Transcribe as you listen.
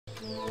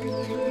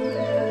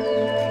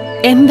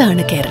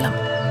എന്താണ് കേരളം?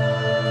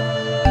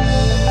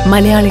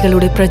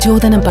 മലയാളികളുടെ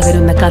പ്രചോദനം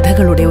പകരുന്ന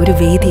കഥകളുടെ ഒരു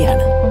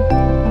വേദിയാണ്.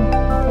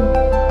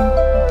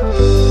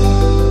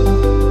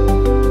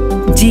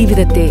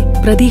 ജീവിതത്തെ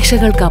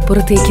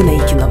പ്രതീക്ഷകൾക്കപ്പുറത്തേക്ക്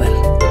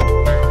നയിക്കുന്നവർ.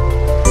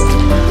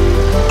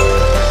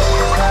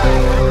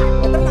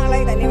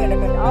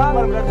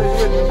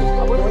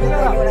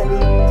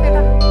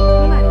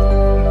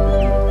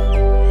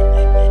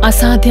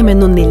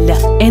 അസാധ്യമെന്നൊന്നില്ല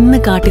എന്ന്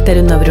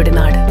കാട്ടിത്തരുന്നവരുടെ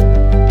നാട്.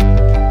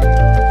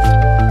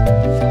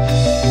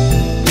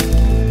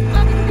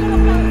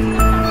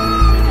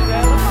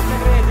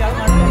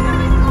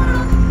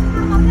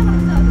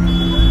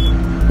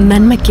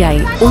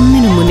 നന്മയ്ക്കായി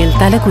ഒന്നിനു മുന്നിൽ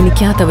തല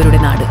കുനിക്കാത്തവരുടെ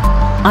നാട്.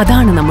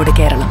 അതാണ് നമ്മുടെ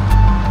കേരളം.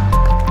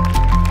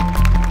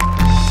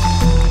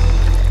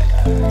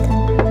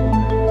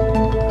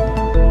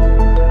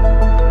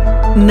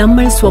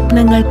 നമ്മൾ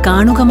സ്വപ്നങ്ങൾ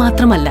കാണുക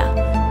മാത്രമല്ല,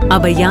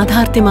 അവ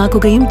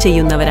യാഥാർത്ഥ്യമാക്കുകയും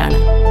ചെയ്യുന്നവരാണ്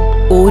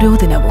ഓരോ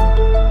ദിനവും.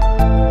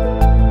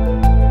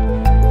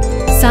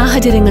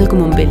 സാഹചര്യങ്ങൾക്ക്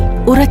മുമ്പിൽ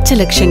ഉറച്ച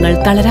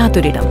ലക്ഷ്യങ്ങൾ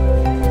തളരാത്തൊരിടം.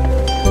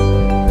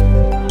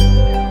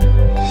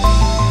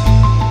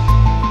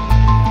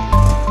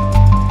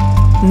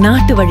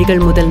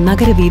 നാട്ടുവഴികൾ മുതൽ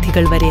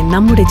നഗരവീഥികൾ വരെ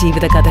നമ്മുടെ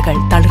ജീവിത കഥകൾ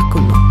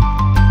തളിർക്കുന്നു.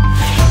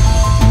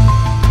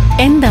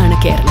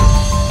 എന്താണ് കേരളം?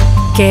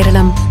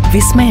 കേരളം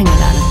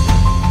വിസ്മയങ്ങളാണ്.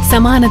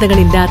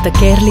 സമാനതകളില്ലാത്ത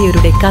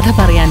കേരളീയരുടെ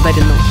കഥ പറയാൻ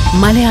വരുന്നു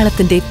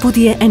മലയാളത്തിന്റെ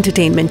പുതിയ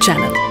എന്റർടൈൻമെന്റ്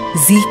ചാനൽ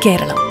സീ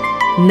കേരളം.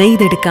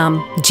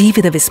 നെയ്തെടുക്കാം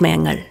ജീവിത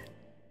വിസ്മയങ്ങൾ.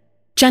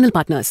 Channel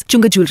partners: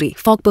 Chunga Jewelry,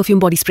 Fog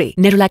Perfume Body Spray,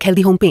 Nerolac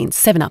Healthy Home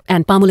Paints, 7up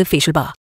and Palmolive Facial Bar.